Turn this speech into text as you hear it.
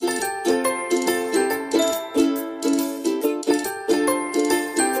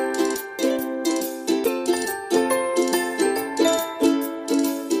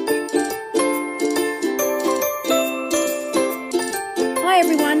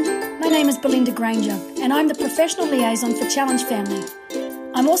everyone, my name is Belinda Granger and I'm the professional liaison for Challenge Family.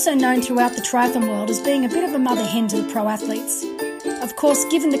 I'm also known throughout the triathlon world as being a bit of a mother hen to the pro athletes. Of course,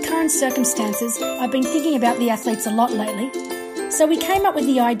 given the current circumstances, I've been thinking about the athletes a lot lately. So we came up with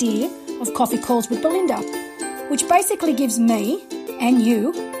the idea of Coffee Calls with Belinda, which basically gives me and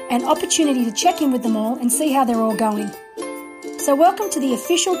you an opportunity to check in with them all and see how they're all going. So welcome to the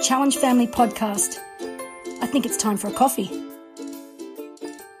official Challenge Family podcast. I think it's time for a coffee.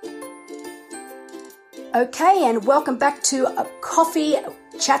 Okay, and welcome back to a Coffee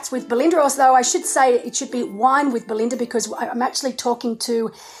Chats with Belinda, although I should say it should be Wine with Belinda because I'm actually talking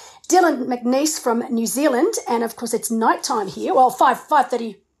to Dylan McNeice from New Zealand, and of course it's nighttime here. Well,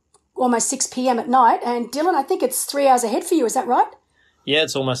 5:30, almost 6 p.m. at night. And Dylan, I think it's 3 hours ahead for you. Is that right? Yeah,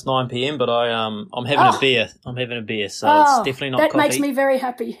 it's almost 9 p.m, but I'm having a beer. I'm having a beer, so it's definitely not that coffee. That makes me very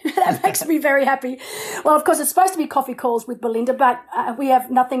happy. That makes me very happy. Well, of course, it's supposed to be Coffee Calls with Belinda, but we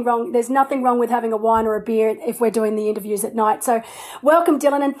have nothing wrong. There's nothing wrong with having a wine or a beer if we're doing the interviews at night. So welcome,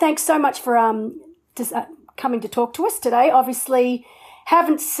 Dylan, and thanks so much for coming to talk to us today. Obviously,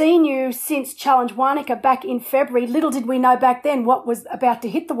 haven't seen you since Challenge Wanaka back in February. Little did we know back then what was about to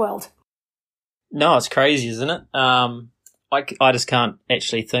hit the world. No, it's crazy, isn't it? I just can't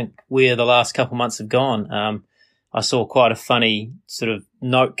actually think where the last couple of months have gone. I saw quite a funny sort of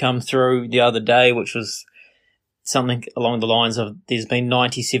note come through the other day, which was something along the lines of there's been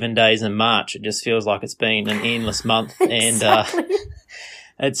 97 days in March. It just feels like it's been an endless month. Exactly.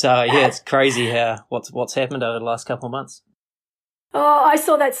 And it's crazy how what's happened over the last couple of months. Oh, I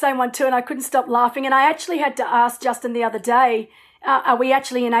saw that same one too, and I couldn't stop laughing. And I actually had to ask Justin the other day, are we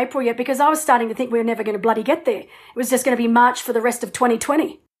actually in April yet? Because I was starting to think we were never going to bloody get there. It was just going to be March for the rest of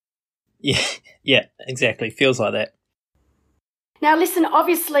 2020. Yeah, exactly. Feels like that. Now, listen,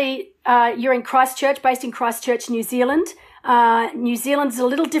 obviously, you're in Christchurch, based in Christchurch, New Zealand. New Zealand's a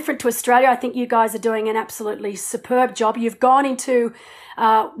little different to Australia. I think you guys are doing an absolutely superb job. You've gone into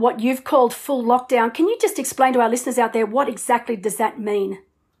what you've called full lockdown. Can you just explain to our listeners out there what exactly does that mean?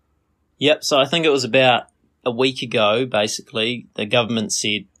 Yep, so I think it was about a week ago, basically, the government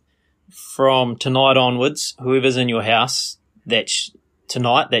said from tonight onwards, whoever's in your house, that's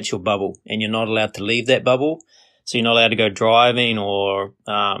your bubble, and you're not allowed to leave that bubble. So you're not allowed to go driving or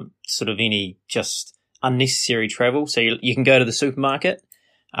sort of any just unnecessary travel. So you can go to the supermarket.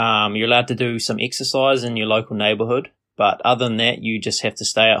 You're allowed to do some exercise in your local neighbourhood, but other than that, you just have to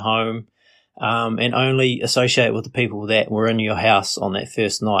stay at home and only associate with the people that were in your house on that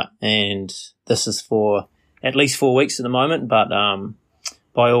first night. And this is for at least 4 weeks at the moment, but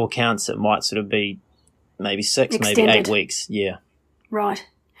by all accounts, it might sort of be maybe 6, extended. maybe 8 weeks. Yeah. Right.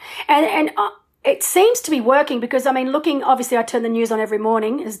 And it seems to be working because, I mean, obviously I turn the news on every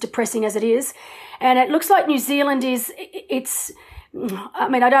morning, as depressing as it is, and it looks like New Zealand I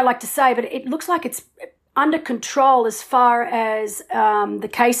don't like to say, but it looks like it's under control as far as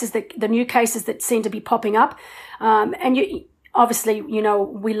the new cases that seem to be popping up. And obviously,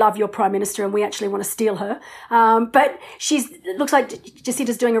 we love your Prime Minister and we actually want to steal her. But it looks like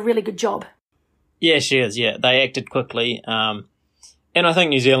Jacinda's doing a really good job. Yeah, she is. Yeah, they acted quickly. And I think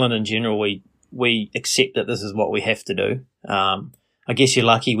New Zealand in general, we accept that this is what we have to do. I guess you're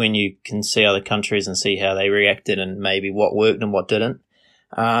lucky when you can see other countries and see how they reacted and maybe what worked and what didn't.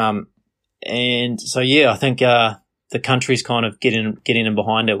 And so, yeah, I think the country's kind of getting in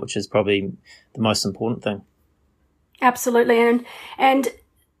behind it, which is probably the most important thing. Absolutely. And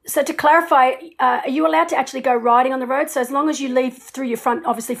so to clarify, are you allowed to actually go riding on the road? So as long as you leave through your front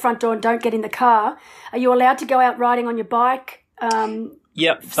door and don't get in the car, are you allowed to go out riding on your bike?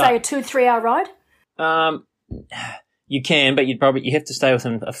 Yep. Say a 2-3 hour ride? You can, but you have to stay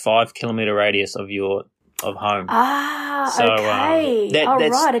within a 5 kilometre radius of home. Okay. Right.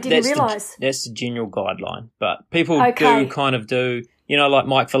 I didn't realise. That's the general guideline. But people do, like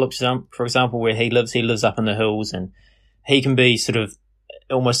Mike Phillips, for example, where he lives up in the hills and he can be sort of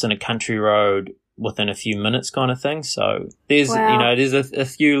almost in a country road within a few minutes kind of thing. So there's a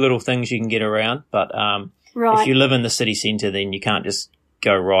few little things you can get around. But if you live in the city centre, then you can't just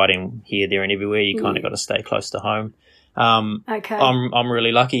go riding here, there and everywhere. You kind of got to stay close to home. Okay. I'm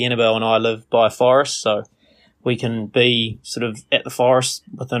really lucky. Annabelle and I live by a forest, so we can be sort of at the forest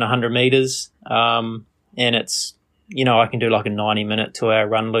within 100 metres. And it's, I can do like a 90-minute 2-hour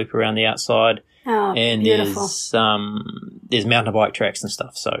run loop around the outside. Oh, and beautiful. There's mountain bike tracks and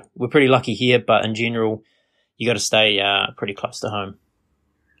stuff. So we're pretty lucky here, but in general, you got to stay pretty close to home.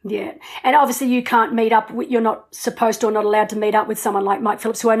 Yeah. And obviously you can't meet up. You're not supposed to or not allowed to meet up with someone like Mike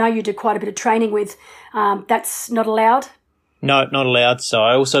Phillips, who I know you do quite a bit of training with. That's not allowed? No, not allowed. So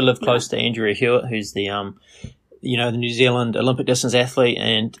I also live close to Andrea Hewitt, who's the the New Zealand Olympic distance athlete,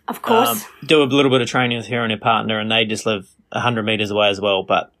 and of course do a lither bit of training with her and her partner, and they just live 100 metres away as well,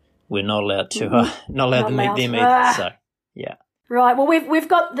 but we're not allowed to meet them either. So, yeah. Right. Well, we've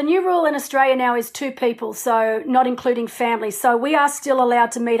got the new rule in Australia now is 2 people, so not including family. So we are still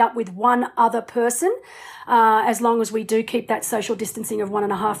allowed to meet up with one other person, as long as we do keep that social distancing of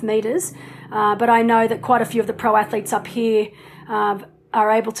 1.5 metres. But I know that quite a few of the pro athletes up here are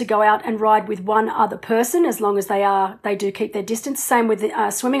able to go out and ride with one other person as long as they do keep their distance. Same with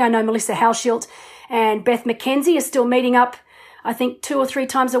swimming. I know Melissa Halshilt and Beth McKenzie are still meeting up, I think 2 or 3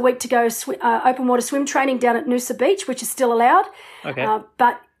 times a week to go open water swim training down at Noosa Beach, which is still allowed. Okay.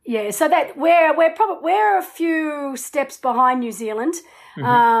 But yeah, so that we're a few steps behind New Zealand,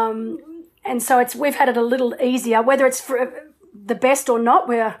 and so we've had it a little easier. Whether it's for the best or not,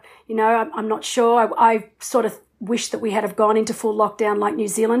 I'm not sure. I sort of wish that we had have gone into full lockdown like New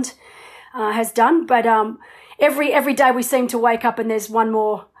Zealand has done. But every day we seem to wake up and there's one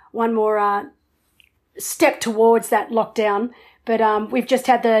more step towards that lockdown. But we've just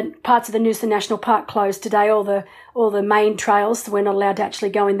had the parts of the Noosa National Park closed today, all the main trails. So we're not allowed to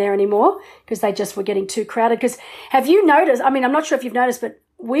actually go in there anymore because they just were getting too crowded. Because have you noticed, I mean, I'm not sure if you've noticed, but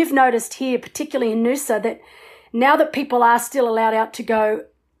we've noticed here, particularly in Noosa, that now that people are still allowed out to go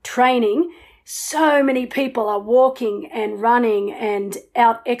training, so many people are walking and running and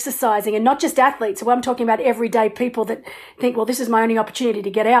out exercising, and not just athletes. So I'm talking about everyday people that think, well, this is my only opportunity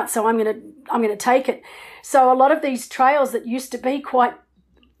to get out, so I'm going to take it. So a lot of these trails that used to be quite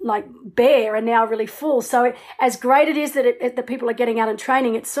like bare are now really full. So as great it is that people are getting out and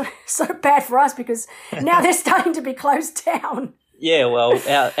training, it's so bad for us because now they're starting to be closed down. Yeah, well,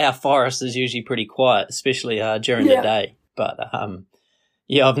 our forest is usually pretty quiet, especially during the day. But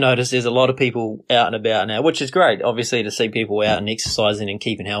yeah, I've noticed there's a lot of people out and about now, which is great, obviously, to see people out and exercising and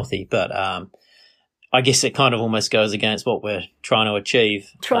keeping healthy. But I guess it kind of almost goes against what we're trying to achieve.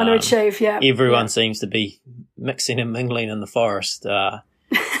 Yeah. Everyone seems to be mixing and mingling in the forest. But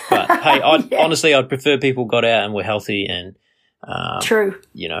hey, honestly, I'd prefer people got out and were healthy and, true.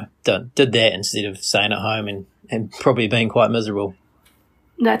 Did that instead of staying at home and probably being quite miserable.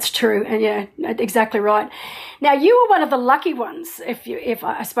 That's true. And yeah, exactly right. Now, you were one of the lucky ones, if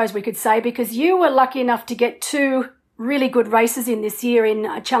I suppose we could say, because you were lucky enough to get 2 really good races in this year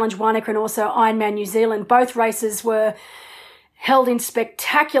in Challenge Wanaka and also Ironman New Zealand. Both races were held in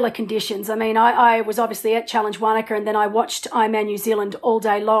spectacular conditions. I mean, I was obviously at Challenge Wanaka and then I watched Ironman New Zealand all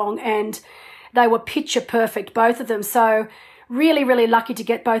day long, and they were picture perfect, both of them. So really, really lucky to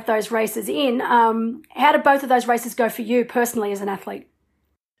get both those races in. How did both of those races go for you personally as an athlete?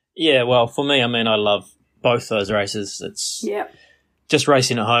 Yeah, well, for me, I mean, I love both those races. It's just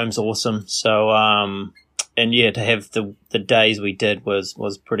racing at home is awesome. So, and yeah, to have the days we did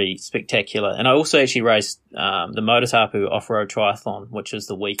was pretty spectacular. And I also actually raced the Mototapu off-road triathlon, which is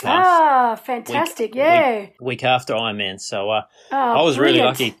the week after. Ah, fantastic! Week after Ironman. So I was really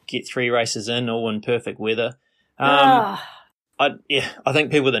lucky to get 3 races in, all in perfect weather. I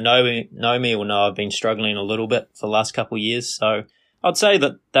think people that know me will know I've been struggling a little bit for the last couple of years. So I'd say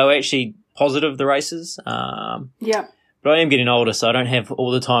that they were actually positive, the races. But I am getting older, so I don't have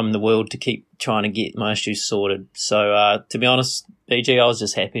all the time in the world to keep trying to get my issues sorted. So, to be honest, BG, I was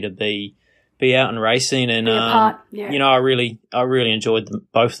just happy to be out and racing, and I really enjoyed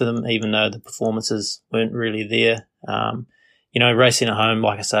both of them, even though the performances weren't really there. Racing at home,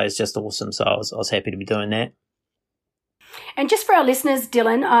 like I say, is just awesome. So I was happy to be doing that. And just for our listeners,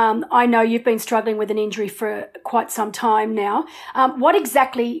 Dylan, I know you've been struggling with an injury for quite some time now. What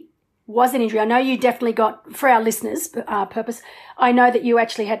exactly was an injury? I know you definitely got, for our listeners' purpose, I know that you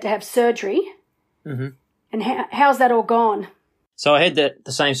actually had to have surgery. Mm-hmm. And how's that all gone? So I had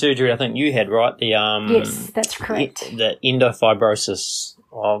the same surgery I think you had, right? Yes, that's correct. The endofibrosis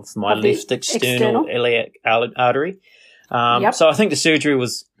of my left external iliac artery. So I think the surgery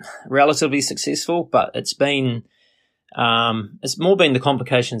was relatively successful, but it's more been the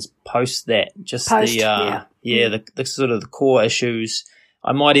complications post that. The sort of the core issues.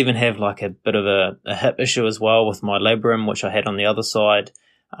 I might even have like a bit of a hip issue as well with my labrum, which I had on the other side.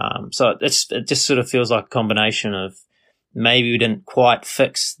 So it just sort of feels like a combination of maybe we didn't quite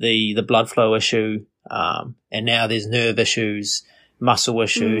fix the blood flow issue, and now there's nerve issues, muscle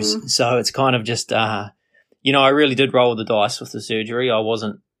issues. Mm. So it's kind of just, I really did roll the dice with the surgery. I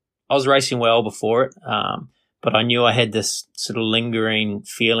was racing well before it, but I knew I had this sort of lingering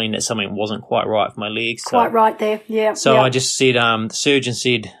feeling that something wasn't quite right for my legs. Quite right there, yeah. So I just said, the surgeon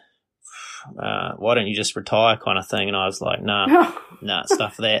said, why don't you just retire kind of thing? And I was like, nah,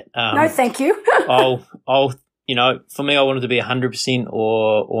 stuff that. No, thank you. I'll for me, I wanted to be 100%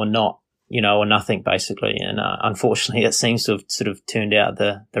 or not. or nothing basically. And unfortunately, it seems to have sort of turned out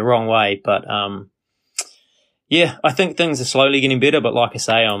the wrong way. But yeah, I think things are slowly getting better. But like I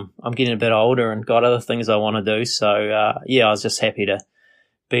say, I'm getting a bit older and got other things I want to do. So yeah, I was just happy to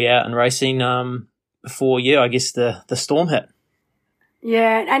be out and racing before, I guess the storm hit.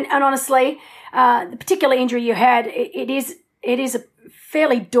 Yeah, and honestly, the particular injury you had, it is a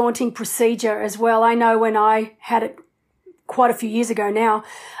fairly daunting procedure as well. I know when I had it quite a few years ago now,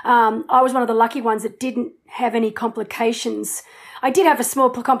 I was one of the lucky ones that didn't have any complications. I did have a small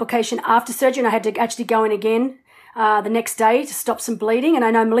complication after surgery, and I had to actually go in again the next day to stop some bleeding. And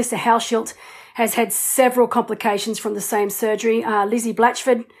I know Melissa Hauschild has had several complications from the same surgery. Lizzie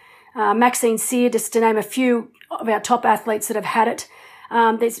Blatchford, Maxine Sear, just to name a few of our top athletes that have had it.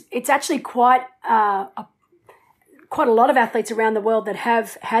 It's actually quite a lot of athletes around the world that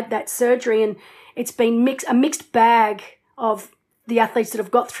have had that surgery, and it's been a mixed bag of the athletes that have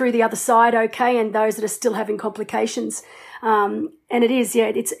got through the other side okay and those that are still having complications. And it is,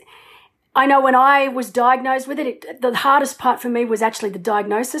 I know when I was diagnosed with it, the hardest part for me was actually the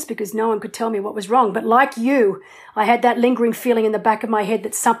diagnosis, because no one could tell me what was wrong. But like you, I had that lingering feeling in the back of my head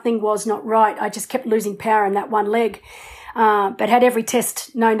that something was not right. I just kept losing power in that one leg. But had every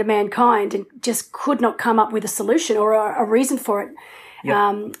test known to mankind and just could not come up with a solution or a reason for it. Yep.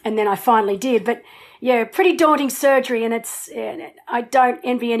 And then I finally did. But yeah, pretty daunting surgery, and I don't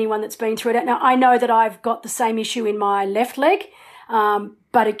envy anyone that's been through it. Now, I know that I've got the same issue in my left leg.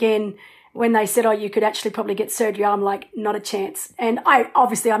 But again, when they said, you could actually probably get surgery, I'm like, not a chance. And I'm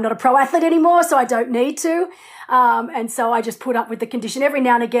not a pro athlete anymore, so I don't need to. And so I just put up with the condition. Every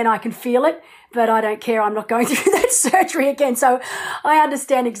now and again I can feel it, but I don't care. I'm not going through that surgery again. So I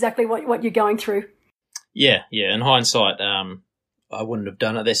understand exactly what you're going through. Yeah. In hindsight, I wouldn't have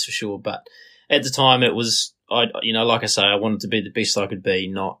done it, that's for sure. But at the time it was, like I say, I wanted to be the best I could be,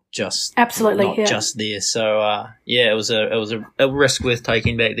 not just just there. So it was a risk worth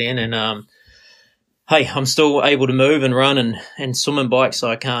taking back then. And hey, I'm still able to move and run and swim and bike, so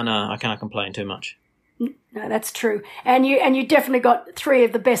I can't complain too much. No, that's true. And you definitely got three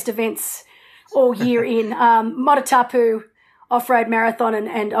of the best events all year in Motatapu off-road marathon,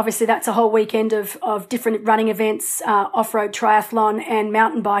 and obviously that's a whole weekend of different running events, off-road triathlon and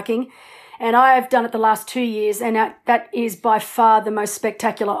mountain biking. And I have done it the last 2 years, and that is by far the most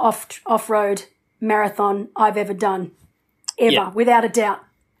spectacular off-road marathon I've ever done, without a doubt.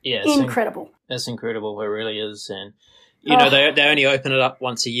 Yeah, incredible. That's incredible. It really is. And they only open it up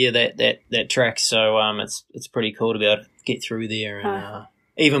once a year, that track, so it's pretty cool to be able to get through there, and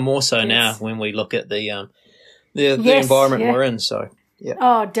even more so now when we look at the environment we're in. So yeah.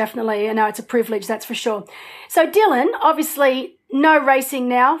 Oh, definitely. I know it's a privilege, that's for sure. So Dylan, obviously no racing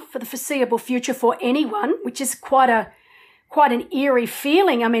now for the foreseeable future for anyone, which is quite an eerie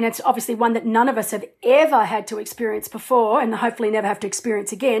feeling. I mean, it's obviously one that none of us have ever had to experience before, and hopefully never have to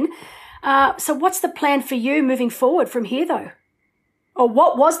experience again. So what's the plan for you moving forward from here, though? Or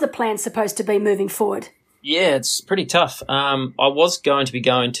what was the plan supposed to be moving forward? Yeah, it's pretty tough. I was going to be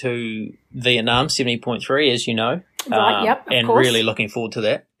going to Vietnam 70.3, as you know. Right, yep, of and course. Really looking forward to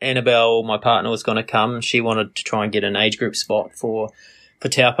that. Annabelle, my partner, was going to come. She wanted to try and get an age group spot for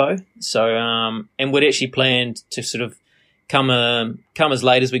Taupo. So, and we'd actually planned to sort of come as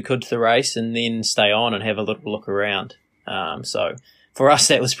late as we could to the race and then stay on and have a little look around. So for us,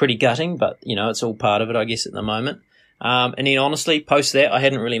 that was pretty gutting, but it's all part of it, I guess, at the moment. And then honestly, post that, I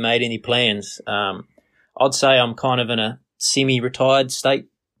hadn't really made any plans. I'd say I'm kind of in a semi-retired state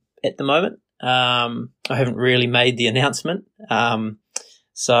at the moment. I haven't really made the announcement.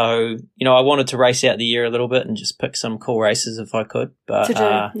 So, I wanted to race out the year a little bit and just pick some cool races if I could. But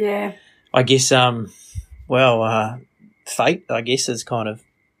I guess, fate, I guess, has kind of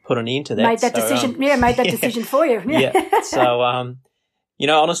put an end to that. Made that decision. Made that decision for you. Yeah. So,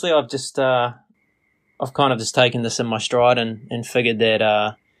 honestly, I've kind of just taken this in my stride and figured that,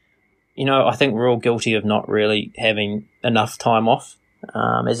 I think we're all guilty of not really having enough time off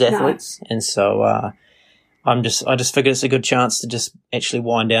as athletes. No. And so I just figured it's a good chance to just actually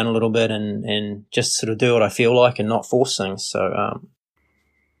wind down a little bit and just sort of do what I feel like and not force things. So,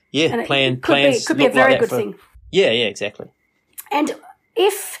 plans could be a very good thing. Yeah, exactly. And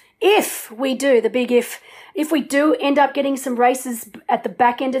if we do, the big if we do end up getting some races at the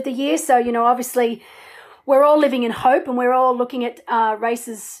back end of the year, so, obviously we're all living in hope and we're all looking at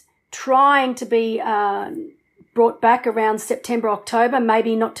races trying to be brought back around September, October,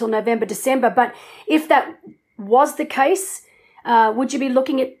 maybe not till November, December. But if that was the case, would you be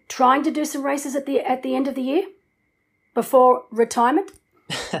looking at trying to do some races at the end of the year before retirement?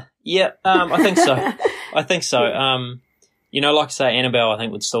 Yeah, I think so. like I say, Annabelle, I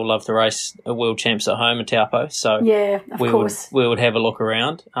think, would still love to race a World Champs at home in Taupo. So yeah, of course. we would have a look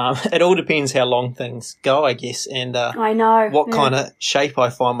around. It all depends how long things go, I guess, and I know what kind of shape I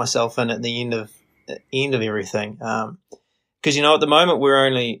find myself in at the end of everything. Because, at the moment we're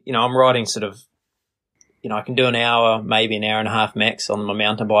only, I'm riding sort of, I can do an hour, maybe an hour and a half max on my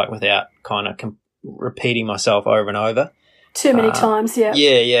mountain bike without kind of repeating myself over and over. Too many times, yeah.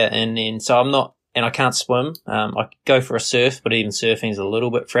 Yeah. And so I'm not, and I can't swim. I go for a surf, but even surfing is a little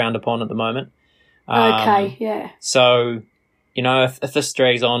bit frowned upon at the moment. Okay, yeah. So, if this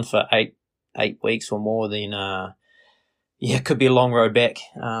drags on for eight weeks or more, then, it could be a long road back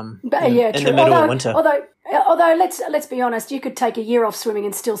in the middle of winter. Although let's be honest, you could take a year off swimming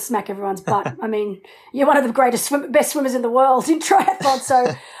and still smack everyone's butt. I mean, you're one of the best swimmers in the world in triathlon,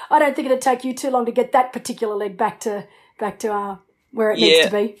 so I don't think it'd take you too long to get that particular leg back to where it needs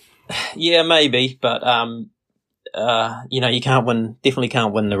to be. Yeah, maybe, but you definitely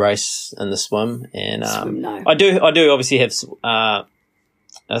can't win the race in the swim, and no. I do obviously have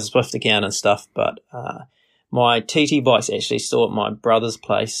a Swift account and stuff, but my TT bike's actually still at my brother's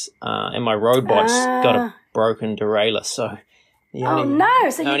place, and my road bike's got a broken derailleur, so the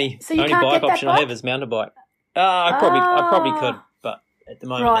only bike option I have is mountain bike. I probably could, but at the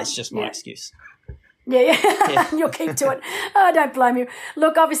moment that's just my excuse. Yeah. You'll keep to it. I don't blame you.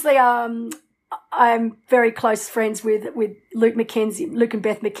 Look, obviously, I'm very close friends with Luke and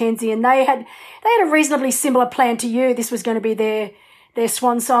Beth McKenzie, and they had a reasonably similar plan to you. This was going to be their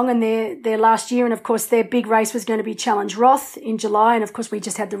swan song and their last year, and of course their big race was going to be Challenge Roth in July, and of course we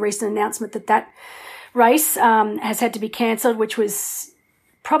just had the recent announcement that race has had to be cancelled, which was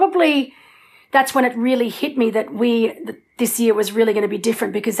probably, that's when it really hit me that this year was really going to be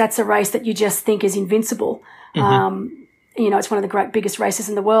different, because that's a race that you just think is invincible. Mm-hmm. It's one of the biggest races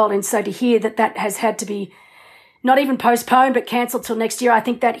in the world. And so to hear that has had to be not even postponed, but cancelled till next year, I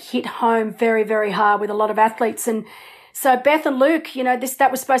think that hit home very, very hard with a lot of athletes. And so Beth and Luke,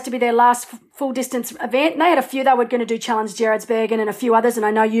 that was supposed to be their last full distance event. And they had a few. They were going to do Challenge Gerardsbergen and a few others. And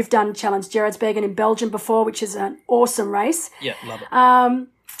I know you've done Challenge Gerardsbergen in Belgium before, which is an awesome race. Yeah, love it.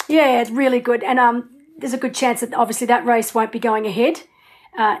 Yeah, it's really good. And there's a good chance that obviously that race won't be going ahead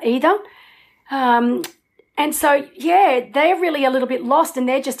either. And so, they're really a little bit lost, and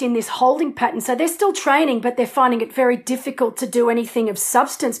they're just in this holding pattern. So they're still training, but they're finding it very difficult to do anything of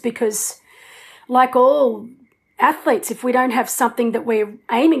substance, because like all athletes, if we don't have something that we're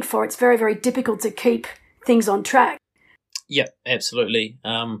aiming for, it's very, very difficult to keep things on track. Yeah, absolutely.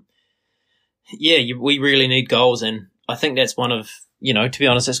 We really need goals, and I think that's one of, to be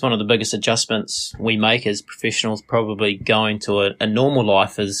honest, that's one of the biggest adjustments we make as professionals, probably going to a normal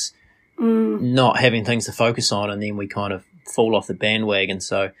life, is not having things to focus on, and then we kind of fall off the bandwagon.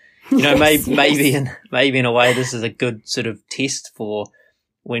 So, maybe in a way this is a good sort of test for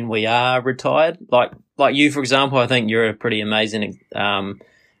when we are retired. Like you, for example, I think you're a pretty amazing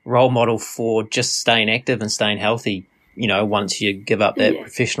role model for just staying active and staying healthy, once you give up that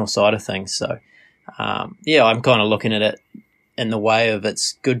professional side of things. So, I'm kind of looking at it in the way of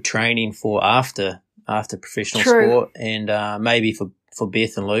it's good training for after professional sport, and maybe for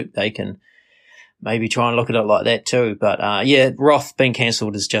Beth and Luke, they can maybe try and look at it like that too. But Roth being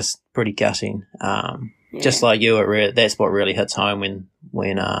cancelled is just pretty gutting. Just like you, that's what really hits home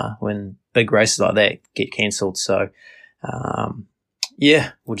when big races like that get cancelled. So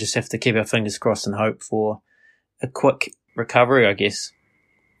we'll just have to keep our fingers crossed and hope for a quick recovery, I guess.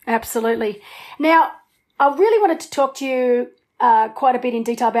 Absolutely. Now, I really wanted to talk to you quite a bit in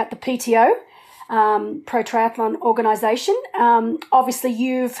detail about the PTO, Pro Triathlon Organisation.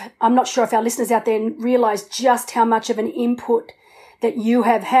 Obviously, I'm not sure if our listeners out there realise just how much of an input that you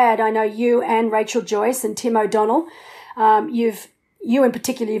have had. I know you and Rachel Joyce and Tim O'Donnell, you in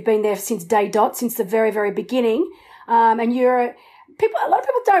particular, you've been there since day dot, since the very, very beginning. And a lot of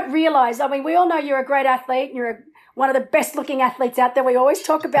people don't realise, I mean, we all know you're a great athlete and you're one of the best looking athletes out there. We always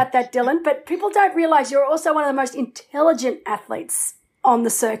talk about that, Dylan, but people don't realise you're also one of the most intelligent athletes on the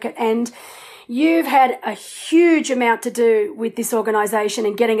circuit, and you've had a huge amount to do with this organisation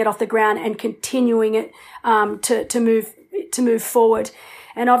and getting it off the ground and continuing it to move forward.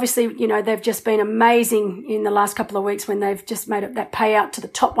 And obviously, they've just been amazing in the last couple of weeks when they've just made up that payout to the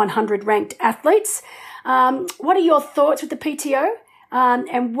top 100 ranked athletes. What are your thoughts with the PTO,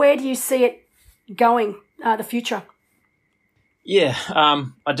 and where do you see it going, the future? Yeah,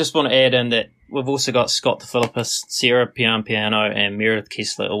 I just want to add in that we've also got Scott the Philippist, Sarah Piano, and Meredith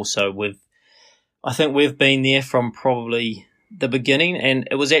Kessler also. I think we've been there from probably the beginning, and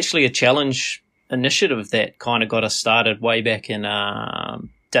it was actually a challenge initiative that kind of got us started way back in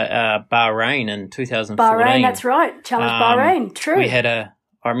Bahrain in 2014. Bahrain, that's right. Challenge Bahrain, true.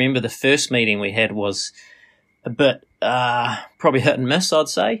 I remember the first meeting we had was a bit probably hit and miss, I'd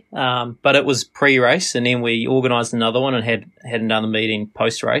say. But it was pre-race, and then we organised another one and had another meeting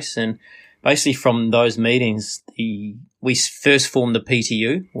post-race. And basically from those meetings, we first formed the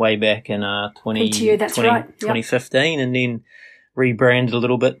PTU way back in 2015, and then rebranded a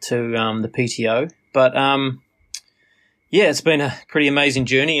little bit to the PTO. But yeah, it's been a pretty amazing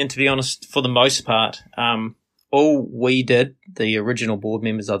journey, and to be honest, for the most part, all we did, the original board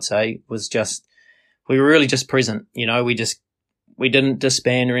members, I'd say, was we were really just present. You know, we didn't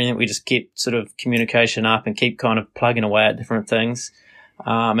disband or anything. We just kept sort of communication up and keep kind of plugging away at different things.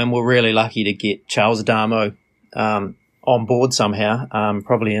 And we're really lucky to get Charles Adamo on board somehow,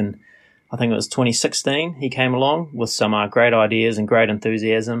 probably in, I think it was 2016, he came along with some great ideas and great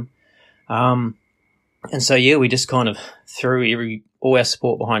enthusiasm. And so, yeah, we just kind of threw all our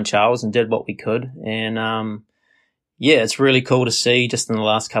support behind Charles and did what we could. And, yeah, it's really cool to see just in the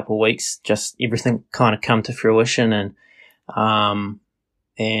last couple of weeks, just everything kind of come to fruition.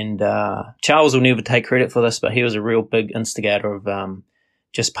 And Charles will never take credit for this, but he was a real big instigator of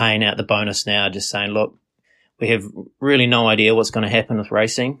just paying out the bonus now, just saying, look, we have really no idea what's going to happen with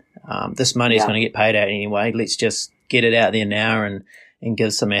racing. This money is going to get paid out anyway. Let's just get it out there now and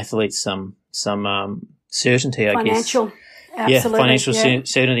give some athletes some certainty, I guess. Absolutely. Yeah, financial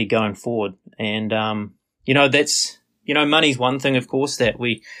certainty going forward. And, money's one thing, of course, that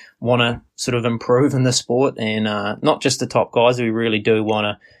we want to sort of improve in the sport, and not just the top guys. We really do want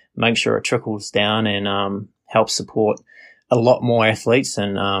to make sure it trickles down and help support a lot more athletes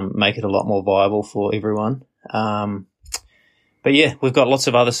and make it a lot more viable for everyone. But yeah, we've got lots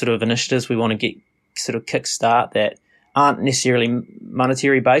of other sort of initiatives we want to get sort of kickstart that aren't necessarily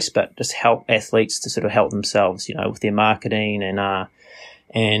monetary based, but just help athletes to sort of help themselves, with their marketing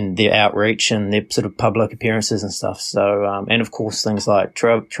and their outreach and their sort of public appearances and stuff. So, and of course things like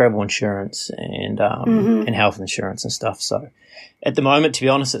travel insurance and health insurance and stuff. So at the moment, to be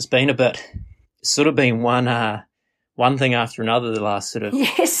honest, it's been one thing after another the last sort of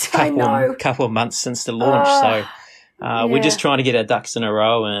couple of months since the launch. We're just trying to get our ducks in a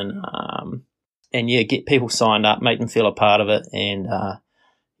row and get people signed up, make them feel a part of it, and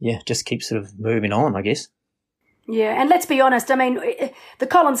just keep sort of moving on, I guess. Yeah, and let's be honest, I mean, the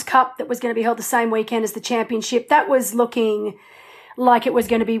Collins Cup that was going to be held the same weekend as the championship, that was looking like it was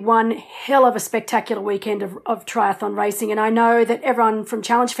going to be one hell of a spectacular weekend of triathlon racing. And I know that everyone from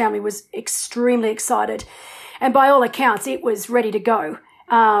Challenge Family was extremely excited. And by all accounts, it was ready to go.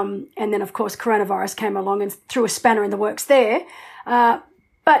 And then, of course, coronavirus came along and threw a spanner in the works there.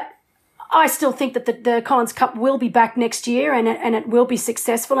 But I still think that the Collins Cup will be back next year, and it will be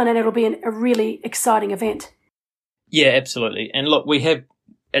successful, and it'll be a really exciting event. Yeah, absolutely. And look,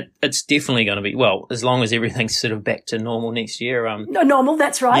 it's definitely going to be, well, as long as everything's sort of back to normal next year. Normal,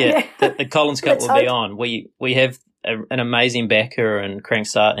 that's right. Yeah, the Collins Cup will be on. We have an amazing backer in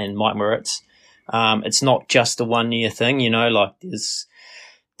Crankstart and Mike Moritz. It's not just a 1 year thing, like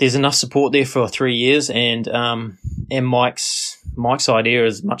there's enough support there for 3 years, and Mike's idea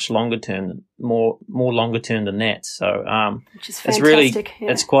is much longer term, more longer term than that. So, which is fantastic.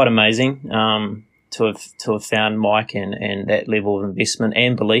 It's quite amazing, to have found Mike and that level of investment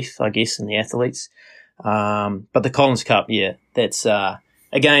and belief, I guess, in the athletes. But the Collins Cup, that's,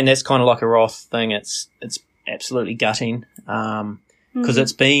 again, that's kind of like a Roth thing. It's absolutely gutting, because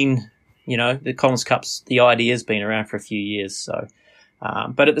it's been, the Collins Cup's, the idea has been around for a few years. So,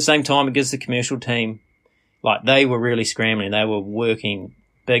 but at the same time, it gives the commercial team, like, they were really scrambling. They were working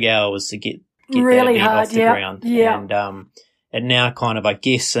big hours to get really that hard off the ground. Yeah. And now kind of, I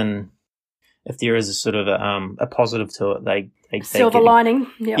guess, and if there is a sort of a positive to it, they silver lining.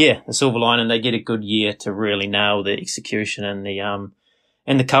 Yeah, the silver lining. They get a good year to really nail the execution and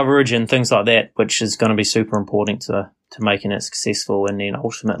the coverage and things like that, which is going to be super important to making it successful, and then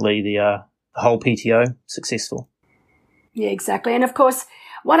ultimately the whole PTO successful. Yeah, exactly. And of course,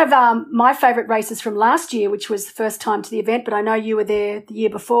 one of my favourite races from last year, which was the first time to the event, but I know you were there the year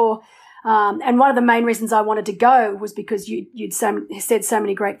before. And one of the main reasons I wanted to go was because you'd said so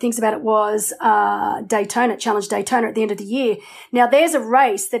many great things about it, was Daytona, Challenge Daytona at the end of the year. Now, there's a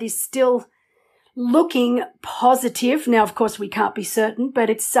race that is still looking positive. Now, of course, we can't be certain, but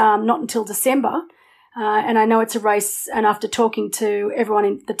it's not until December. And I know it's a race, and after talking to everyone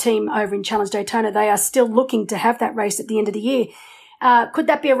in the team over in Challenge Daytona, they are still looking to have that race at the end of the year. Could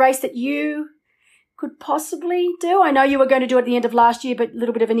that be a race that you could possibly do? I know you were going to do it at the end of last year, but a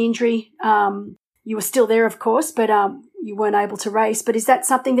little bit of an injury. You were still there, of course, but you weren't able to race. But is that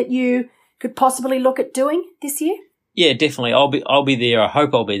something that you could possibly look at doing this year? Yeah, definitely. I'll be there. I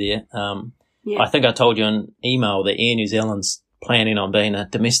hope I'll be there. I think I told you in email that Air New Zealand's planning on being a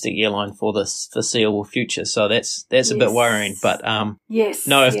domestic airline for this foreseeable future. So that's a bit worrying. But no,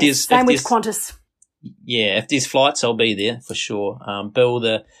 if there's same with Qantas. Yeah, if there's flights, I'll be there for sure. Bill,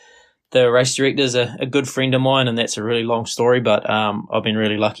 the race director, is a good friend of mine, and that's a really long story. But I've been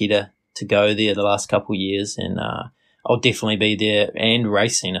really lucky to go there the last couple of years, and I'll definitely be there and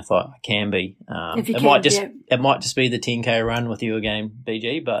racing if I can be. It might just be the 10K run with you again,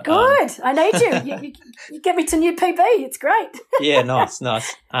 BG. But good, I need you. You get me to new PB. It's great. Yeah, nice. But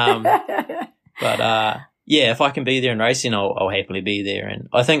yeah, if I can be there and racing, I'll happily be there. And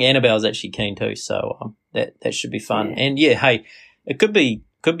I think Annabelle's actually keen too, so that should be fun. Yeah. And yeah, hey, it could be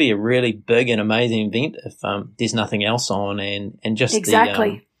a really big and amazing event if there's nothing else on, and just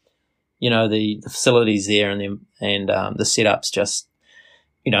exactly. The facilities there and the setups just,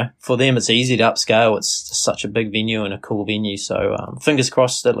 for them it's easy to upscale. It's such a big venue and a cool venue. So fingers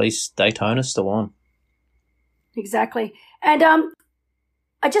crossed at least Daytona's still on. Exactly. And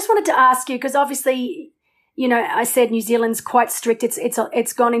I just wanted to ask you, because obviously, I said New Zealand's quite strict.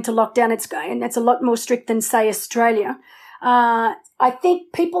 It's gone into lockdown. It's a lot more strict than, say, Australia. I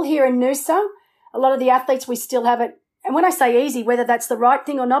think people here in Noosa, a lot of the athletes, we still have it. And when I say easy, whether that's the right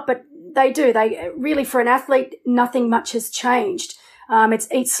thing or not, but they do. They really, for an athlete, nothing much has changed. It's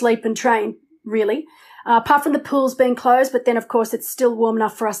eat, sleep and train, really. Apart from the pools being closed, but then, of course, it's still warm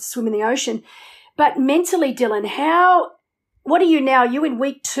enough for us to swim in the ocean. But mentally, Dylan, what are you now? Are you in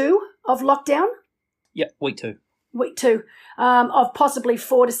week 2 of lockdown? Yeah, week 2. Week 2 of possibly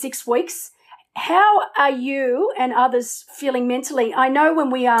 4 to 6 weeks. How are you and others feeling mentally? I know when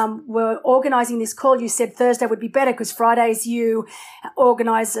we were organising this call, you said Thursday would be better because Fridays you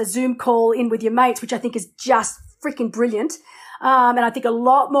organise a Zoom call in with your mates, which I think is just freaking brilliant. And I think a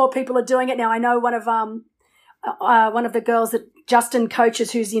lot more people are doing it now. I know one of the girls that Justin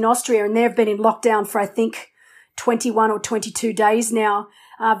coaches who's in Austria, and they've been in lockdown for, I think, 21 or 22 days now.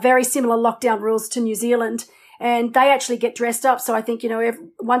 Very similar lockdown rules to New Zealand. And they actually get dressed up. So I think,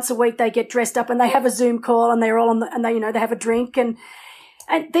 once a week they get dressed up and they have a Zoom call and they're all and they have a drink and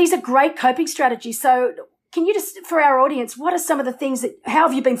these are great coping strategies. So can you just, for our audience, what are some of the things how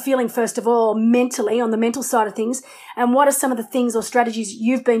have you been feeling, first of all, mentally, on the mental side of things? And what are some of the things or strategies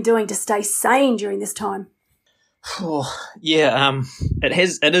you've been doing to stay sane during this time? Oh, yeah, it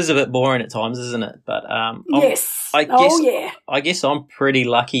is a bit boring at times, isn't it? But yes, I guess I'm pretty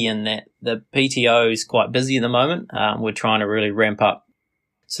lucky in that the PTO is quite busy at the moment. We're trying to really ramp up,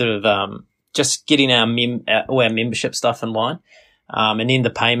 sort of just getting our membership stuff in line, and then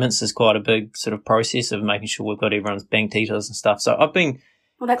the payments is quite a big sort of process of making sure we've got everyone's bank details and stuff. So I've been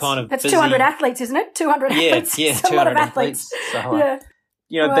that's 200 athletes, isn't it? 200 athletes. Yeah, 200 athletes. So,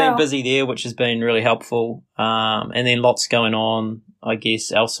 yeah. Being busy there, which has been really helpful. And then lots going on, I guess,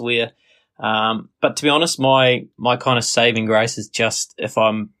 elsewhere. But to be honest, my kind of saving grace is just if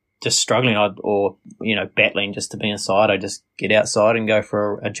I'm just struggling or battling just to be inside, I just get outside and go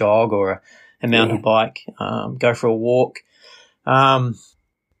for a jog or a mountain bike, go for a walk. I'm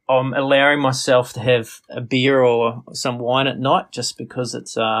allowing myself to have a beer or some wine at night just because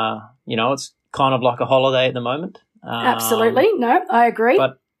it's, it's kind of like a holiday at the moment. Absolutely. No, I agree.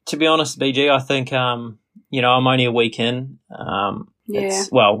 But to be honest, BG, I think, I'm only a week in. It's,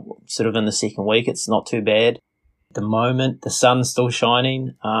 sort of in the second week. It's not too bad. At the moment, the sun's still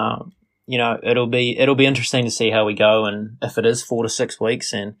shining. It'll be interesting to see how we go and if it is 4 to 6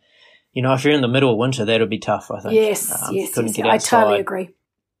 weeks. And, if you're in the middle of winter, that'll be tough, I think. Yes. Get I totally agree.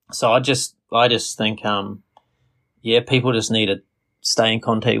 So I just think, people just need to stay in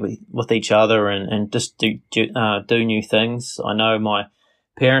contact with each other and just do new things. I know my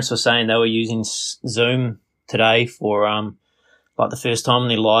parents were saying they were using Zoom today for the first time in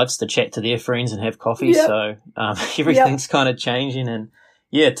their lives to chat to their friends and have coffee. Yep. So everything's kind of changing. And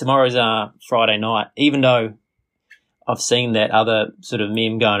tomorrow's Friday night. Even though I've seen that other sort of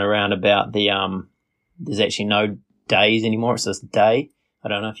meme going around about the there's actually no days anymore. It's just day. I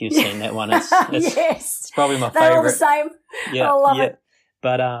don't know if you've seen that one. It's yes. It's probably my They're favourite. all the same. Yeah, I love it.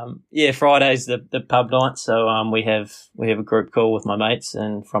 But Friday's the pub night, so we have a group call with my mates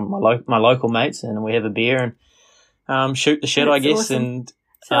and from my local mates, and we have a beer and shoot the shit, I guess. Awesome.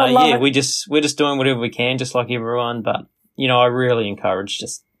 And we're just doing whatever we can, just like everyone. But I really encourage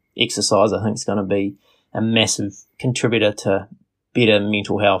just exercise. I think it's going to be a massive contributor to better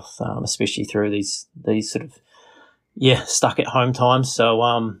mental health, especially through these sort of stuck at home times.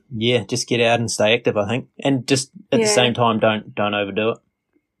 So just get out and stay active, I think, and just at the same time don't overdo it.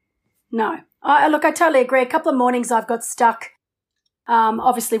 No, I totally agree. A couple of mornings I've got stuck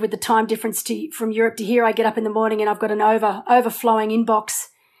Obviously, with the time difference from Europe to here, I get up in the morning and I've got an overflowing inbox,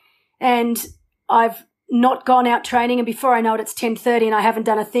 and I've not gone out training, and before I know it, it's 10:30 and I haven't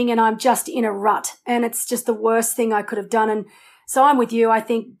done a thing, and I'm just in a rut, and it's just the worst thing I could have done. And so I'm with you. I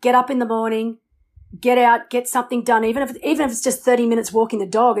think get up in the morning, get out, get something done, even if it's just 30 minutes walking the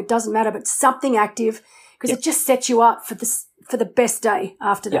dog, it doesn't matter, but something active, because it just sets you up for the best day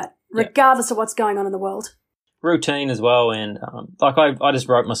after that, regardless of what's going on in the world. Routine as well, and I just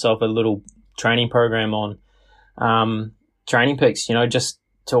wrote myself a little training program on Training Peaks, just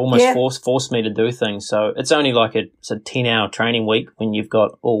to almost force me to do things. So it's only like it's a 10-hour training week. When you've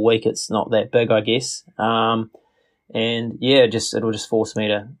got all week, it's not that big, I guess. And it'll just force me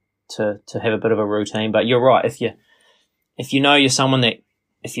to have a bit of a routine. But you're right. If you know you're someone that,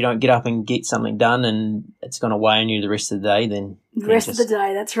 if you don't get up and get something done and it's going to weigh on you the rest of the day, then the rest of the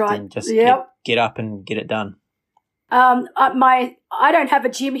day, that's right. Then just get up and get it done. I don't have a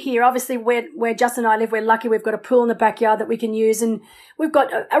gym here. Obviously, where Justin and I live, we're lucky we've got a pool in the backyard that we can use, and we've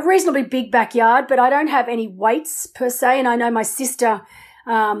got a reasonably big backyard, but I don't have any weights per se. And I know my sister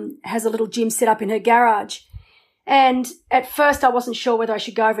has a little gym set up in her garage. And at first I wasn't sure whether I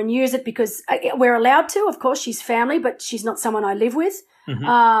should go over and use it, because we're allowed to. Of course, she's family, but she's not someone I live with.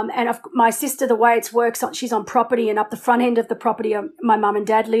 Mm-hmm. My sister, the way it works, she's on property, and up the front end of the property my mum and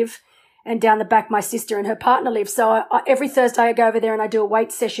dad live, and down the back my sister and her partner live. So every Thursday I go over there and I do a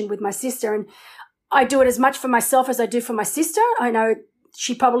weight session with my sister, and I do it as much for myself as I do for my sister. I know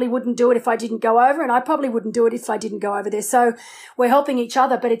she probably wouldn't do it if I didn't go over, and I probably wouldn't do it if I didn't go over there. So we're helping each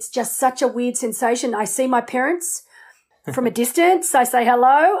other, but it's just such a weird sensation. I see my parents from a distance. I say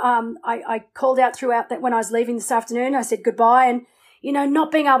hello. I called out throughout that when I was leaving this afternoon. I said goodbye, and,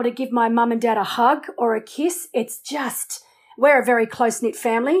 not being able to give my mum and dad a hug or a kiss, it's just, we're a very close-knit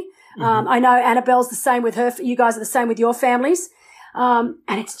family. Mm-hmm. I know Annabelle's the same with her. You guys are the same with your families. And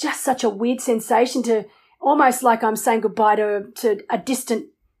it's just such a weird sensation to almost like I'm saying goodbye to a distant,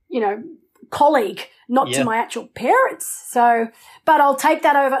 colleague, not to my actual parents. So, but I'll take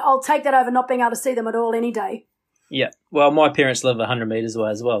that over not being able to see them at all any day. Yeah. Well, my parents live 100 meters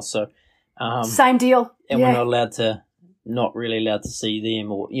away as well. So, same deal. And we're not really allowed to see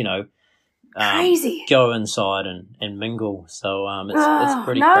them or, crazy. Go inside and mingle. So it's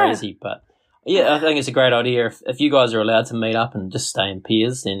pretty crazy. But I think it's a great idea. If you guys are allowed to meet up and just stay in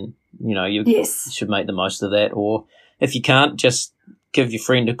pairs, then you should make the most of that. Or if you can't, just give your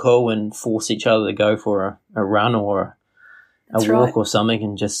friend a call and force each other to go for a run or a walk or something,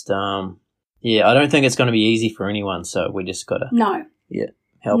 and just I don't think it's going to be easy for anyone. So we just got to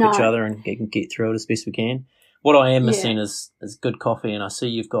help each other and get through it as best we can. What I am missing is good coffee, and I see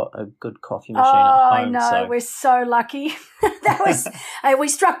you've got a good coffee machine at home. I know. So. We're so lucky. We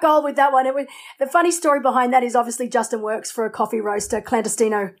struck gold with that one. The funny story behind that is obviously Justin works for a coffee roaster,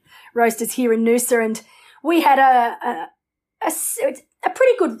 Clandestino Roasters here in Noosa, and we had a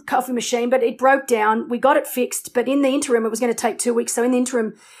pretty good coffee machine, but it broke down. We got it fixed, but in the interim, it was going to take 2 weeks. So in the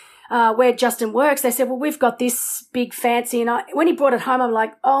interim, where Justin works, they said, well, we've got this big fancy. And when he brought it home, I'm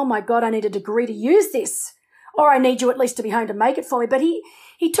like, oh my God, I need a degree to use this. Or I need you at least to be home to make it for me. But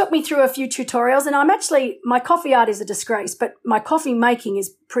he took me through a few tutorials, and my coffee art is a disgrace, but my coffee making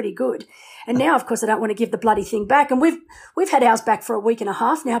is pretty good. And now, of course, I don't want to give the bloody thing back. And we've had ours back for a week and a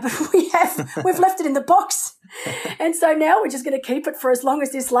half now, but we've left it in the box. And so now we're just going to keep it for as long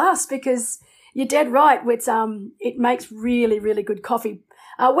as this lasts, because you're dead right. It makes really, really good coffee.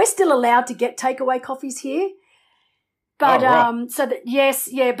 We're still allowed to get takeaway coffees here. But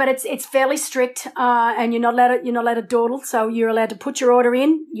but it's fairly strict, and you're not allowed to dawdle. So you're allowed to put your order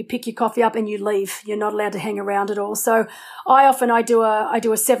in, you pick your coffee up, and you leave. You're not allowed to hang around at all. So I do a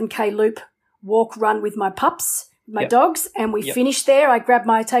 7K loop walk run with my pups, my dogs, and we finish there. I grab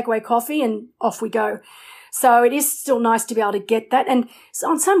my takeaway coffee and off we go. So it is still nice to be able to get that. And so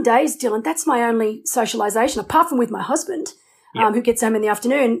on some days, Dylan, that's my only socialization, apart from with my husband, who gets home in the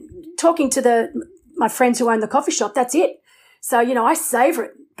afternoon, talking to my friends who own the coffee shop. That's it. So, I savor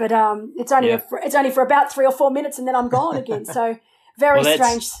it, but it's only for about 3 or 4 minutes, and then I'm gone again. So very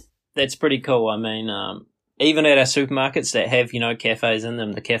strange. That's pretty cool. I mean, even at our supermarkets that have, cafes in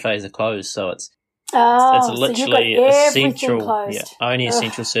them, the cafes are closed. So it's literally essential, only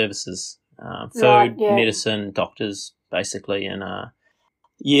essential services, food, medicine, doctors, basically. And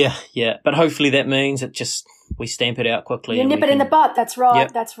but hopefully that means we stamp it out quickly. You nip it in the butt. That's right.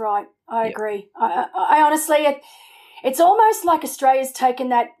 Yep. That's right. I agree. I honestly, it's almost like Australia's taken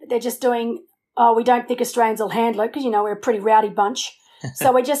that. They're just doing, we don't think Australians will handle it, because, we're a pretty rowdy bunch.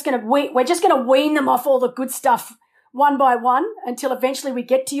 So we're just going to wean them off all the good stuff one by it's until eventually we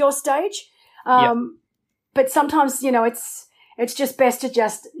get to your stage. But sometimes, it's it's just best to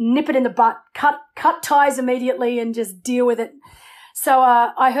just nip it in the butt, cut ties immediately and just deal with it. So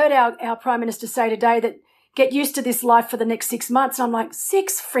I heard our Prime Minister say today that get used to this life for the next 6 months. And I'm like,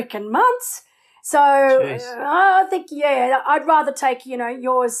 6 freaking months? So I think, I'd rather take,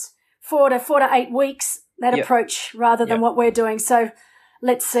 yours 4 to 8 weeks, that approach, rather than what we're doing. So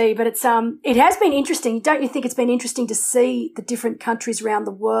let's see. But it has been interesting. Don't you think it's been interesting to see the different countries around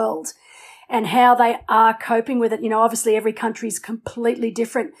the world and how they are coping with it? Obviously every country is completely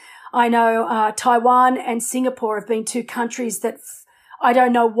different. I know Taiwan and Singapore have been 2 countries that I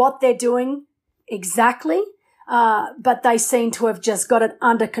don't know what they're doing exactly, but they seem to have just got it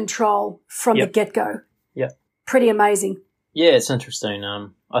under control from the get-go. Yeah. Pretty amazing. Yeah, it's interesting.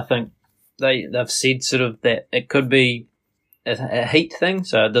 I think they've said sort of that it could be a heat thing,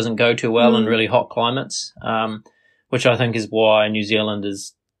 so it doesn't go too well in really hot climates, which I think is why New Zealand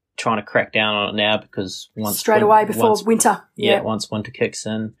is trying to crack down on it now, because once winter. Once winter kicks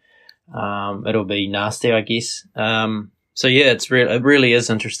in, it'll be nasty, I guess. So yeah, it really is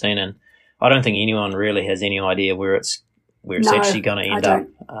interesting, and I don't think anyone really has any idea where it's actually going to end up.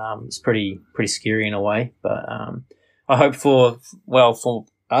 It's pretty scary in a way, but I hope for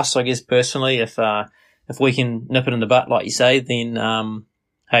us, I guess personally, if we can nip it in the butt, like you say, then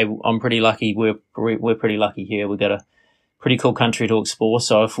hey, I'm pretty lucky. We're pretty lucky here. We've got a pretty cool country to explore.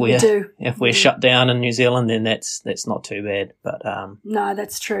 So if we're shut down in New Zealand, then that's not too bad. But no,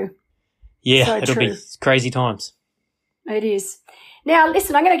 that's true. Yeah, so it'll be crazy times. It is. Now,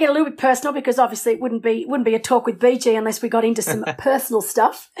 listen, I'm going to get a little bit personal, because obviously it wouldn't be a talk with BG unless we got into some personal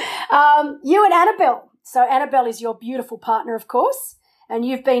stuff. You and Annabelle. So Annabelle is your beautiful partner, of course, and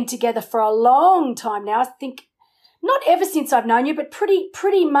you've been together for a long time now. I think not ever since I've known you, but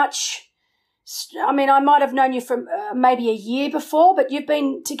pretty much. I mean, I might have known you from maybe a year before, but you've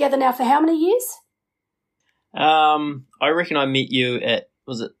been together now for how many years? I reckon I met you at,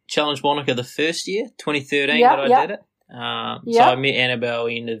 was it Challenge Wanaka the first year, 2013 that I did it? So I met Annabelle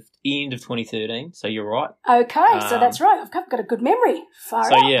end of 2013, so you're right. Okay, so that's right. I've got a good memory. Far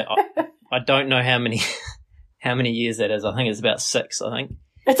out. Yeah, I don't know how many years that is. I think it's about 6, I think.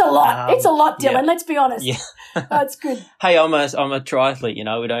 It's a lot. It's a lot, Dylan. Let's be honest. Yeah, that's good. Hey, I'm a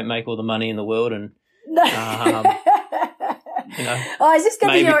triathlete. We don't make all the money in the world, and is this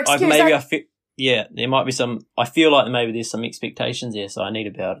going to be your excuse? There might be some. I feel like maybe there's some expectations there, so I need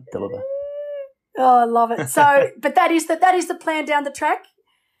to be able to deliver. Oh, I love it. So, but that is the plan down the track.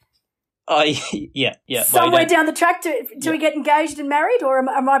 Oh, yeah. Somewhere down the track, do we get engaged and married, or am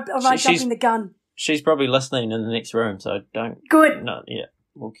I jumping the gun? She's probably listening in the next room, so don't. Good. No, yeah.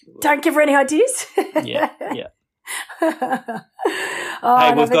 Don't give her any ideas. Yeah. Hey,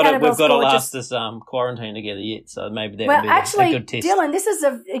 we've got to last this quarantine together yet, so maybe that would be a good test. Dylan, this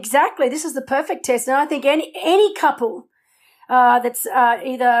is the perfect test, and I think any couple that's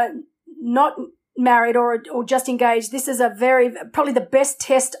either not married or just engaged, this is probably the best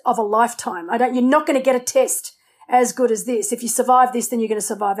test of a lifetime. You're not going to get a test as good as this. If you survive this, then you're going to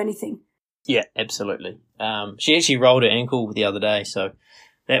survive anything. Yeah, absolutely. She actually rolled her ankle the other day, so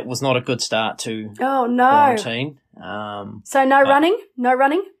that was not a good start to quarantine. So no running? No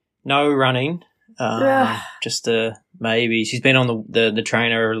running? No running. Just maybe she's been on the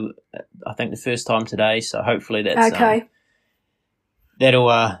trainer, I think, the first time today, so hopefully that's okay.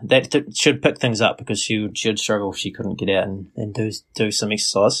 That should pick things up, because she'd struggle if she couldn't get out and do some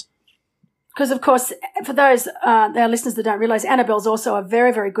exercise. Because, of course, for those our listeners that don't realise, Annabelle's also a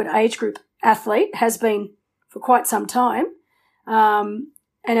very, very good age group athlete, has been for quite some time.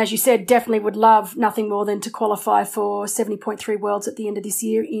 And as you said, definitely would love nothing more than to qualify for 70.3 Worlds at the end of this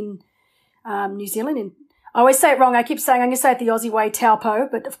year in New Zealand. I always say it wrong. I keep saying I'm going to say it the Aussie way, Taupo,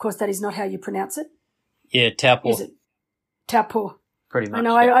 but of course that is not how you pronounce it. Yeah, Taupo. Is it? Taupo. Pretty much. I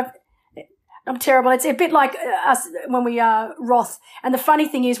know. Yeah. I'm terrible. It's a bit like us when we are Roth. And the funny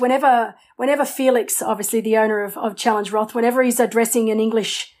thing is, whenever Felix, obviously the owner of Challenge Roth, whenever he's addressing an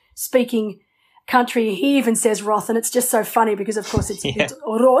English-speaking country, he even says Roth, and it's just so funny because, of course, it's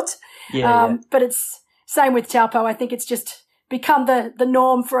Roth. But it's same with Taupo. I think it's just become the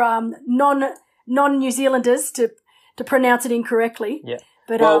norm for non-New Zealanders to pronounce it incorrectly. Yeah.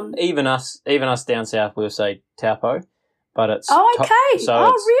 But even us down south, we'll say Taupo. But it's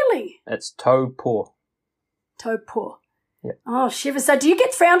really? It's Taupo. Taupo. Yeah. Oh, shiver. So do you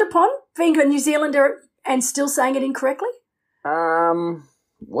get frowned upon being a New Zealander and still saying it incorrectly?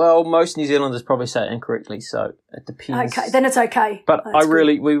 Well, most New Zealanders probably say it incorrectly, so it depends. Okay, then it's okay. But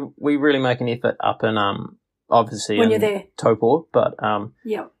we really make an effort up in obviously when you're there, Taupo. But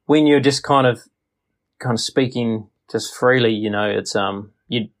when you're just kind of speaking just freely, it's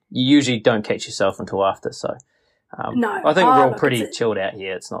you usually don't catch yourself until after. So No, I think we're all pretty chilled out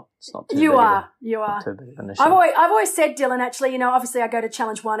here. It's not too you big are. Not too big of an issue. I've always said, Dylan, actually, obviously I go to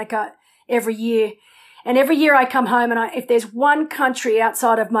Challenge Wanaka every year. And every year I come home and if there's one country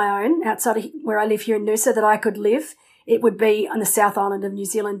outside of my own, outside of where I live here in Noosa that I could live, it would be on the South Island of New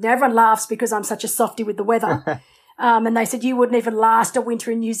Zealand. Now, everyone laughs because I'm such a softie with the weather. And they said, you wouldn't even last a winter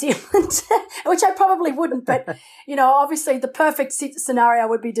in New Zealand, which I probably wouldn't. But, obviously the perfect scenario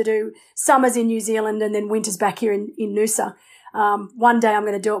would be to do summers in New Zealand and then winters back here in Noosa. One day I'm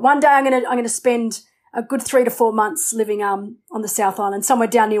going to do it. One day I'm going to spend a good 3 to 4 months living on the South Island, somewhere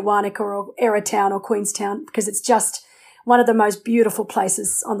down near Wanaka or Town or Queenstown, because it's just one of the most beautiful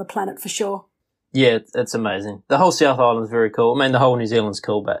places on the planet for sure. Yeah, it's amazing. The whole South Island is very cool. I mean, the whole New Zealand's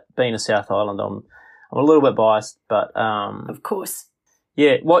cool, but being a South Island, I'm a little bit biased, but of course.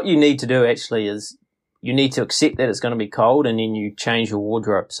 Yeah, what you need to do actually is you need to accept that it's going to be cold, and then you change your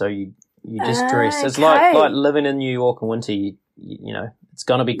wardrobe so you just dress. It's like living in New York in winter. You it's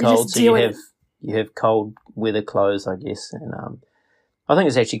going to be cold, so you have cold weather clothes, I guess, and I think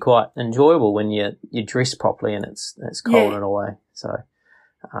it's actually quite enjoyable when you dress properly and it's cold in a way. So,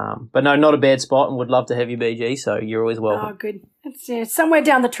 but no, not a bad spot, and would love to have you, BG. So you're always welcome. Oh, good. It's somewhere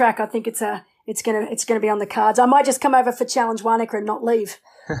down the track. I think it's gonna be on the cards. I might just come over for Challenge Wanaka and not leave.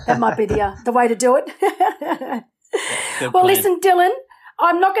 That might be the way to do it. Well, listen, Dylan,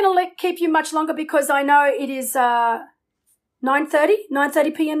 I'm not going to keep you much longer because I know it is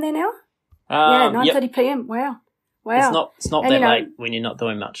 9:30 p.m. there now. 9:30 p.m. Wow. It's not that late when you're not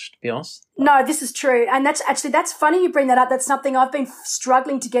doing much, to be honest. No, this is true. And that's funny you bring that up. That's something I've been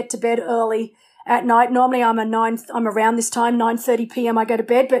struggling to get to bed early at night. Normally I'm around this time, 9:30 p.m. I go to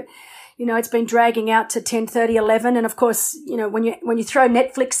bed, but it's been dragging out to 10:30, 11. And of course, when you throw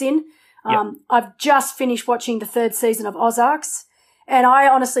Netflix in, I've just finished watching the 3rd season of Ozarks. And I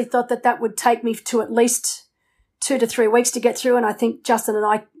honestly thought that would take me to at least 2 to 3 weeks to get through. And I think Justin and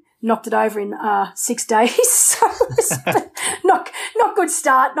I knocked it over in 6 days. So not good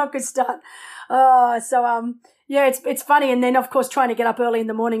start. It's funny. And then, of course, trying to get up early in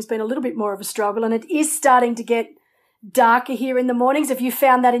the morning's been a little bit more of a struggle. And it is starting to get darker here in the mornings. Have you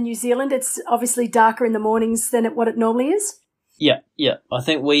found that in New Zealand? It's obviously darker in the mornings than what it normally is. Yeah. I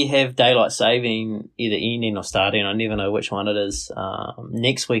think we have daylight saving either ending or starting. I never know which one it is.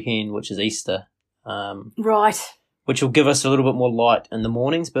 Next weekend, which is Easter. Right. Which will give us a little bit more light in the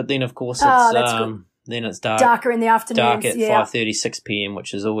mornings, but then of course it's darker in the afternoons. Dark at 5:30, 6 p.m,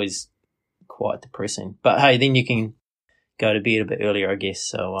 which is always quite depressing. But hey, then you can go to bed a bit earlier, I guess.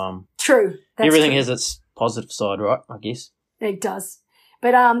 So true. Everything has its positive side, right? I guess it does.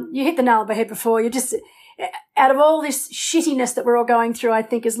 But you hit the nail on the head before. You just out of all this shittiness that we're all going through, I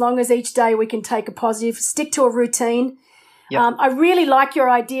think as long as each day we can take a positive, stick to a routine. Yep. I really like your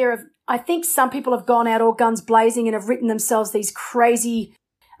idea of. I think some people have gone out all guns blazing and have written themselves these crazy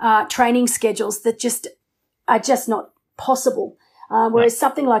training schedules that are just not possible. Whereas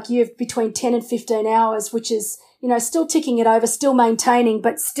something like you have between 10 and 15 hours, which is, still ticking it over, still maintaining,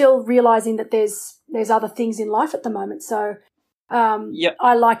 but still realizing that there's other things in life at the moment. So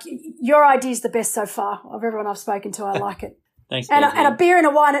I like your idea is the best so far of everyone I've spoken to. I like it. Thanks. And a beer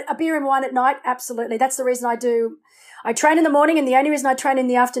and wine at night. Absolutely. That's the reason I train in the morning, and the only reason I train in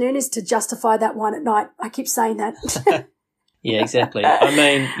the afternoon is to justify that wine at night. I keep saying that. Yeah, exactly. I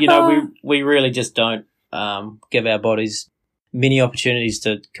mean, we really just don't give our bodies many opportunities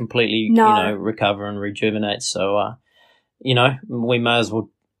to completely, recover and rejuvenate. So, we may as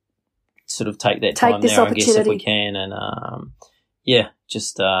well sort of take that time now, I guess, if we can. And,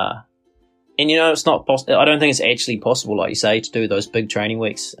 it's not possible. I don't think it's actually possible, like you say, to do those big training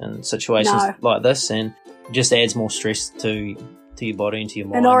weeks in situations like this, and it just adds more stress to your body and to your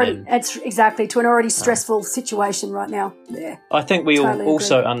mind. It's exactly to an already stressful situation right now. Yeah, I think we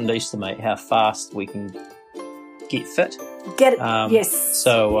also underestimate how fast we can get fit. Get it? Yes.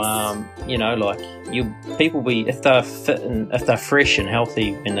 So people if they're fit and if they're fresh and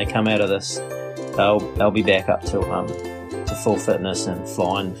healthy when they come out of this, they'll be back up to full fitness and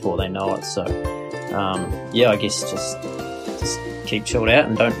flying before they know it. So I guess just keep chilled out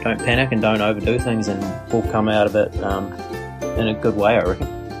and don't panic and don't overdo things, and we'll come out of it in a good way, I reckon.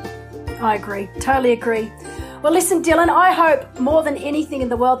 I agree. Totally agree. Well, listen, Dylan, I hope more than anything in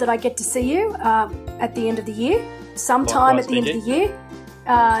the world that I get to see you at the end of the year, sometime at the end of the year.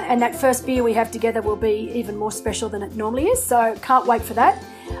 And that first beer we have together will be even more special than it normally is. So can't wait for that.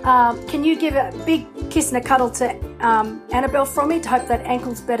 Can you give a big kiss and a cuddle to Annabelle from me to hope that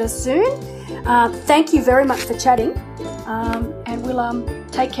ankle's better soon? Thank you very much for chatting. And we'll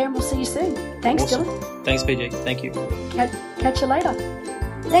take care and we'll see you soon. Thanks, awesome. Dylan. Thanks, PJ. Thank you. Catch you later.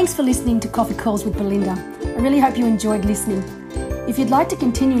 Thanks for listening to Coffee Calls with Belinda. I really hope you enjoyed listening. If you'd like to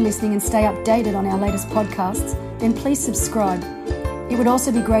continue listening and stay updated on our latest podcasts, then please subscribe. It would also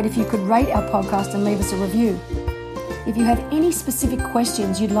be great if you could rate our podcast and leave us a review. If you have any specific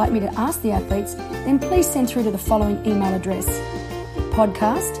questions you'd like me to ask the athletes, then please send through to the following email address: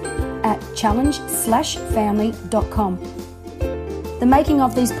 podcast@challenge-family.com. The making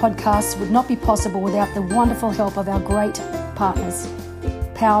of these podcasts would not be possible without the wonderful help of our great partners: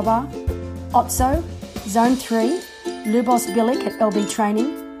 Powerbar, Otso, Zone 3, Lubos Bilic at LB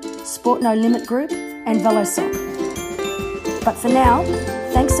Training, Sport No Limit Group, and Velosoc. But for now,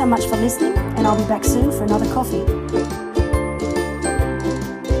 thanks so much for listening, and I'll be back soon for another coffee.